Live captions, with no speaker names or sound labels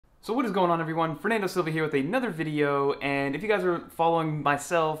So what is going on, everyone? Fernando Silva here with another video, and if you guys are following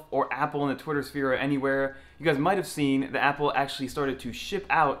myself or Apple in the Twitter sphere or anywhere, you guys might have seen that Apple actually started to ship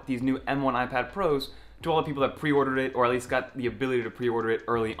out these new M1 iPad Pros to all the people that pre-ordered it, or at least got the ability to pre-order it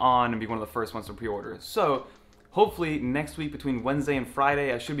early on and be one of the first ones to pre-order. So hopefully next week between Wednesday and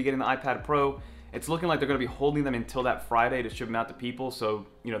Friday, I should be getting the iPad Pro. It's looking like they're going to be holding them until that Friday to ship them out to people, so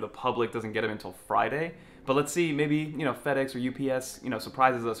the public doesn't get them until Friday. But let's see, maybe FedEx or UPS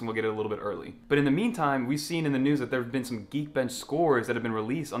surprises us and we'll get it a little bit early. But in the meantime, we've seen in the news that there have been some Geekbench scores that have been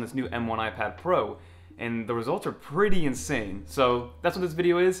released on this new M1 iPad Pro, and the results are pretty insane. So that's what this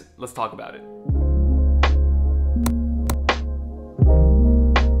video is. Let's talk about it.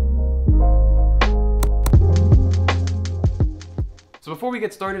 So before we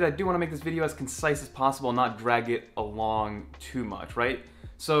get started, I do want to make this video as concise as possible and not drag it along too much, right?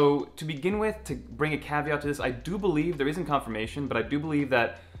 So to begin with, to bring a caveat to this, I do believe, there isn't confirmation, but I do believe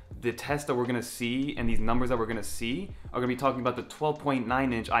that the test that we're going to see and these numbers that we're going to see are going to be talking about the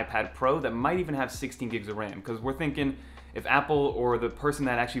 12.9-inch iPad Pro that might even have 16 gigs of RAM, because we're thinking if Apple or the person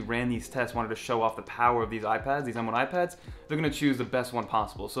that actually ran these tests wanted to show off the power of these iPads, these M1 iPads, they're going to choose the best one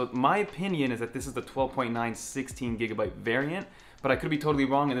possible. So my opinion is that this is the 12.9 16 gigabyte variant, but I could be totally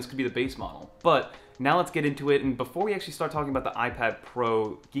wrong and this could be the base model. But now let's get into it, and before we actually start talking about the iPad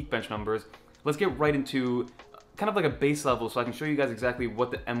Pro Geekbench numbers, let's get right into kind of like a base level so I can show you guys exactly what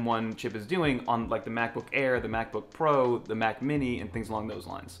the M1 chip is doing on like the MacBook Air, the MacBook Pro, the Mac Mini, and things along those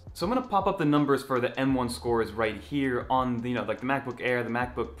lines. So I'm going to pop up the numbers for the M1 scores right here on the, like the MacBook Air, the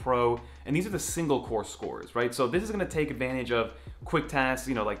MacBook Pro, and these are the single core scores, right? So this is going to take advantage of quick tasks,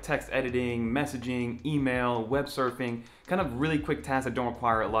 like text editing, messaging, email, web surfing, kind of really quick tasks that don't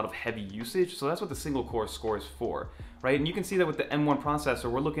require a lot of heavy usage. So that's what the single core score is for, right? And you can see that with the M1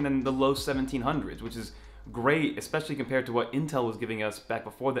 processor, we're looking in the low 1700s, which is great, especially compared to what Intel was giving us back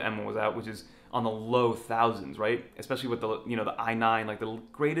before the M1 was out, which is on the low thousands, right? Especially with the, the i9, like the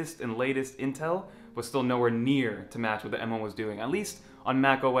greatest and latest Intel was still nowhere near to match what the M1 was doing, at least on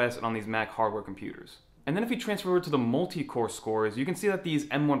Mac OS and on these Mac hardware computers. And then if you transfer over to the multi-core scores, you can see that these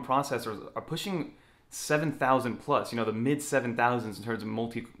M1 processors are pushing 7,000 plus, the mid 7,000s in terms of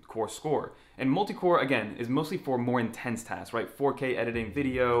multi-core score. And multi-core, again, is mostly for more intense tasks, right? 4K editing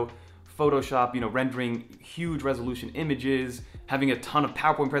video, Photoshop, rendering huge resolution images, having a ton of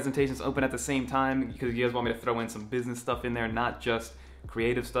PowerPoint presentations open at the same time because you guys want me to throw in some business stuff in there, not just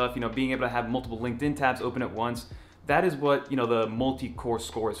creative stuff, being able to have multiple LinkedIn tabs open at once. That is what, the multi-core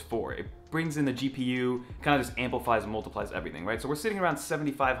score is for. It brings in the GPU, kind of just amplifies and multiplies everything, right? So we're sitting around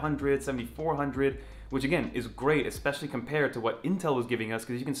 7,500, 7,400, which again is great, especially compared to what Intel was giving us,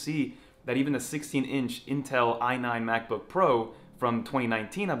 because you can see that even the 16-inch Intel i9 MacBook Pro from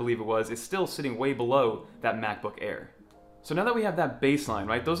 2019, I believe it was, is still sitting way below that MacBook Air. So now that we have that baseline,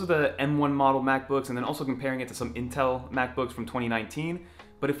 right, those are the M1 model MacBooks, and then also comparing it to some Intel MacBooks from 2019.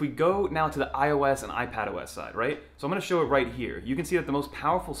 But if we go now to the iOS and iPadOS side, right, so I'm going to show it right here. You can see that the most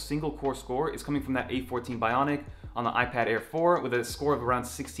powerful single core score is coming from that A14 Bionic on the iPad Air 4 with a score of around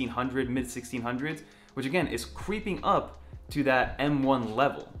 1600, mid 1600s, which again is creeping up to that M1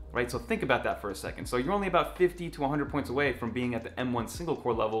 level, right? So think about that for a second. So you're only about 50 to 100 points away from being at the M1 single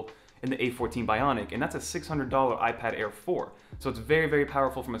core level in the A14 Bionic, and that's a $600 iPad Air 4. So it's very, very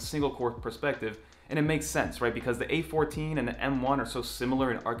powerful from a single core perspective, and it makes sense, right? Because the A14 and the M1 are so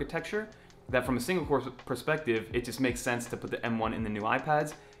similar in architecture that from a single core perspective, it just makes sense to put the M1 in the new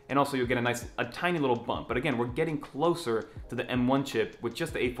iPads, and also you'll get a tiny little bump. But again, we're getting closer to the M1 chip with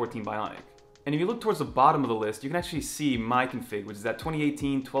just the A14 Bionic. And if you look towards the bottom of the list, you can actually see my config, which is that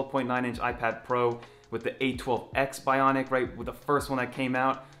 2018 12.9-inch iPad Pro with the A12X Bionic, right, with the first one that came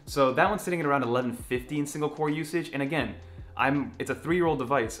out. So that one's sitting at around 1150 in single core usage. And again, it's a 3-year-old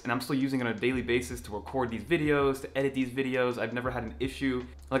device and I'm still using it on a daily basis to record these videos, to edit these videos. I've never had an issue.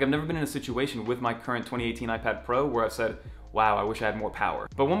 Like, I've never been in a situation with my current 2018 iPad Pro where I've said, wow, I wish I had more power.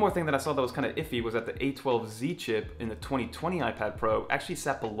 But one more thing that I saw that was kind of iffy was that the A12Z chip in the 2020 iPad Pro actually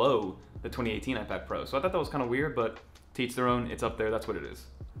sat below the 2018 iPad Pro. So I thought that was kind of weird, but to each their own, it's up there, that's what it is.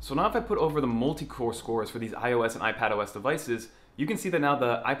 So now if I put over the multi-core scores for these iOS and iPadOS devices, you can see that now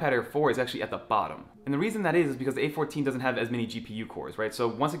the iPad Air 4 is actually at the bottom. And the reason that is because the A14 doesn't have as many GPU cores, right? So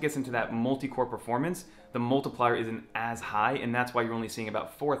once it gets into that multi-core performance, the multiplier isn't as high, and that's why you're only seeing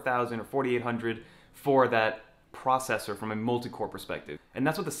about 4,000 or 4,800 for that processor from a multi-core perspective. And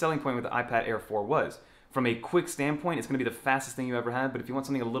that's what the selling point with the iPad Air 4 was. From a quick standpoint, it's going to be the fastest thing you ever had, but if you want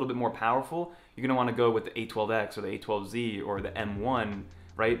something a little bit more powerful, you're going to want to go with the A12X or the A12Z or the M1,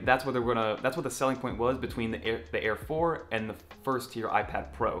 right? That's what the selling point was between the Air 4 and the first tier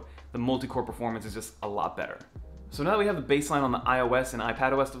iPad Pro. The multi-core performance is just a lot better. So now that we have the baseline on the iOS and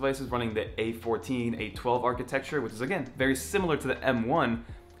iPadOS devices running the A14, A12 architecture, which is again very similar to the M1,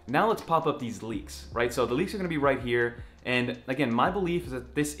 now let's pop up these leaks, right? So the leaks are going to be right here, and again, my belief is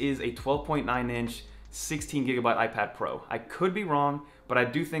that this is a 12.9-inch 16GB iPad Pro. I could be wrong, but I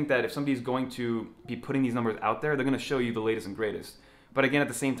do think that if somebody's going to be putting these numbers out there, they're going to show you the latest and greatest. But again, at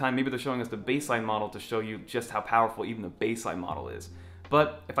the same time, maybe they're showing us the baseline model to show you just how powerful even the baseline model is.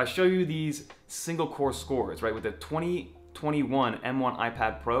 But if I show you these single core scores, right, with the 2021 M1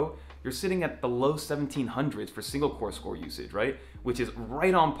 iPad Pro, you're sitting at the low 1700s for single core score usage, right? Which is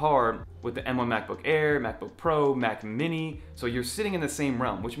right on par with the M1 MacBook Air, MacBook Pro, Mac Mini. So you're sitting in the same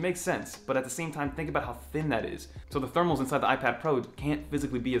realm, which makes sense. But at the same time, think about how thin that is. So the thermals inside the iPad Pro can't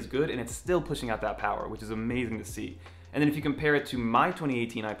physically be as good, and it's still pushing out that power, which is amazing to see. And then if you compare it to my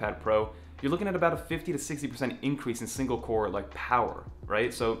 2018 iPad Pro, you're looking at about a 50 to 60% increase in single core like power,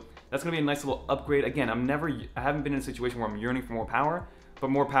 right? So that's gonna be a nice little upgrade. Again, I haven't been in a situation where I'm yearning for more power, but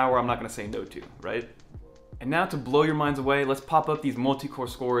more power I'm not gonna say no to, right? And now to blow your minds away, let's pop up these multi-core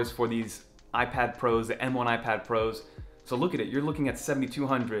scores for these iPad Pros, the M1 iPad Pros. So look at it, you're looking at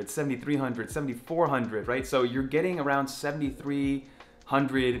 7200, 7300, 7400, right? So you're getting around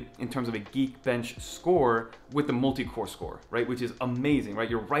 7300 in terms of a Geekbench score with the multi-core score, right? Which is amazing, right?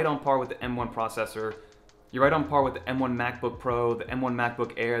 You're right on par with the M1 processor. You're right on par with the M1 MacBook Pro, the M1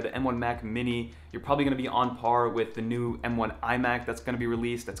 MacBook Air, the M1 Mac Mini. You're probably gonna be on par with the new M1 iMac that's gonna be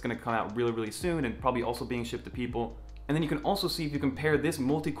released, that's gonna come out really, really soon and probably also being shipped to people. And then you can also see if you compare this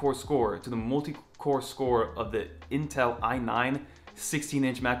multi-core score to the multi-core score of the Intel i9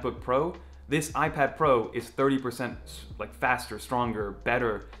 16-inch MacBook Pro, this iPad Pro is 30% like faster, stronger,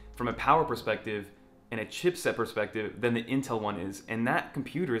 better from a power perspective and a chipset perspective than the Intel one is. And that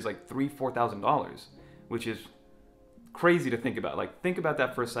computer is like $3,000-$4,000. Which is crazy to think about. Like, think about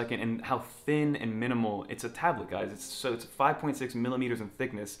that for a second and how thin and minimal. It's a tablet, guys. It's 5.6 millimeters in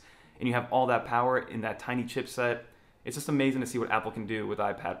thickness, and you have all that power in that tiny chipset. It's just amazing to see what Apple can do with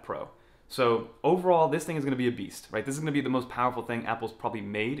iPad Pro. So overall, this thing is going to be a beast, right? This is going to be the most powerful thing Apple's probably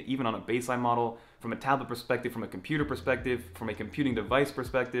made, even on a baseline model, from a tablet perspective, from a computer perspective, from a computing device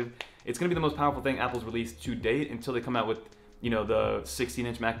perspective. It's going to be the most powerful thing Apple's released to date until they come out with, you know, the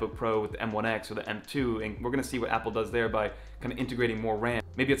 16-inch MacBook Pro with the M1X or the M2, and we're gonna see what Apple does there by kind of integrating more RAM.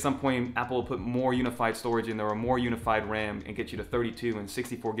 Maybe at some point, Apple will put more unified storage in there or more unified RAM and get you to 32 and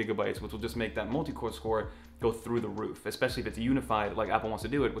 64 gigabytes, which will just make that multi-core score go through the roof, especially if it's unified like Apple wants to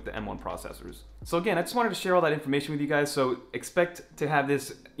do it with the M1 processors. So again, I just wanted to share all that information with you guys, so expect to have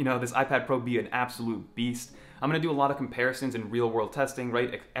this, you know, this iPad Pro be an absolute beast. I'm going to do a lot of comparisons in real-world testing,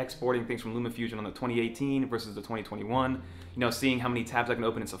 right? Exporting things from LumaFusion on the 2018 versus the 2021. You know, seeing how many tabs I can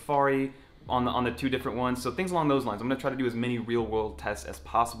open in Safari on the two different ones. So things along those lines. I'm going to try to do as many real-world tests as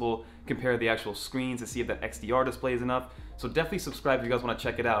possible, compare the actual screens to see if that XDR display is enough. So definitely subscribe if you guys want to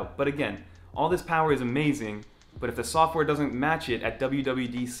check it out. But again, all this power is amazing, but if the software doesn't match it at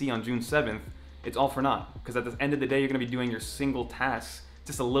WWDC on June 7th, it's all for naught. Because at the end of the day, you're going to be doing your single tasks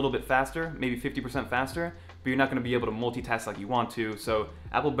just a little bit faster, maybe 50% faster, but you're not going to be able to multitask like you want to, so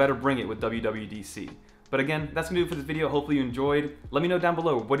Apple better bring it with WWDC. But again, that's going to do it for this video. Hopefully you enjoyed. Let me know down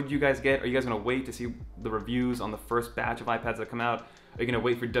below, what did you guys get? Are you guys going to wait to see the reviews on the first batch of iPads that come out? Are you going to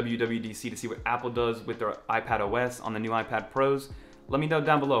wait for WWDC to see what Apple does with their iPad OS on the new iPad Pros? Let me know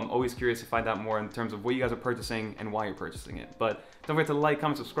down below. I'm always curious to find out more in terms of what you guys are purchasing and why you're purchasing it. But don't forget to like,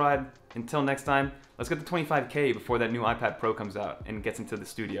 comment, subscribe. Until next time, let's get to 25K before that new iPad Pro comes out and gets into the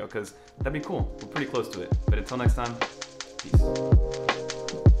studio, because that'd be cool. We're pretty close to it. But until next time, peace.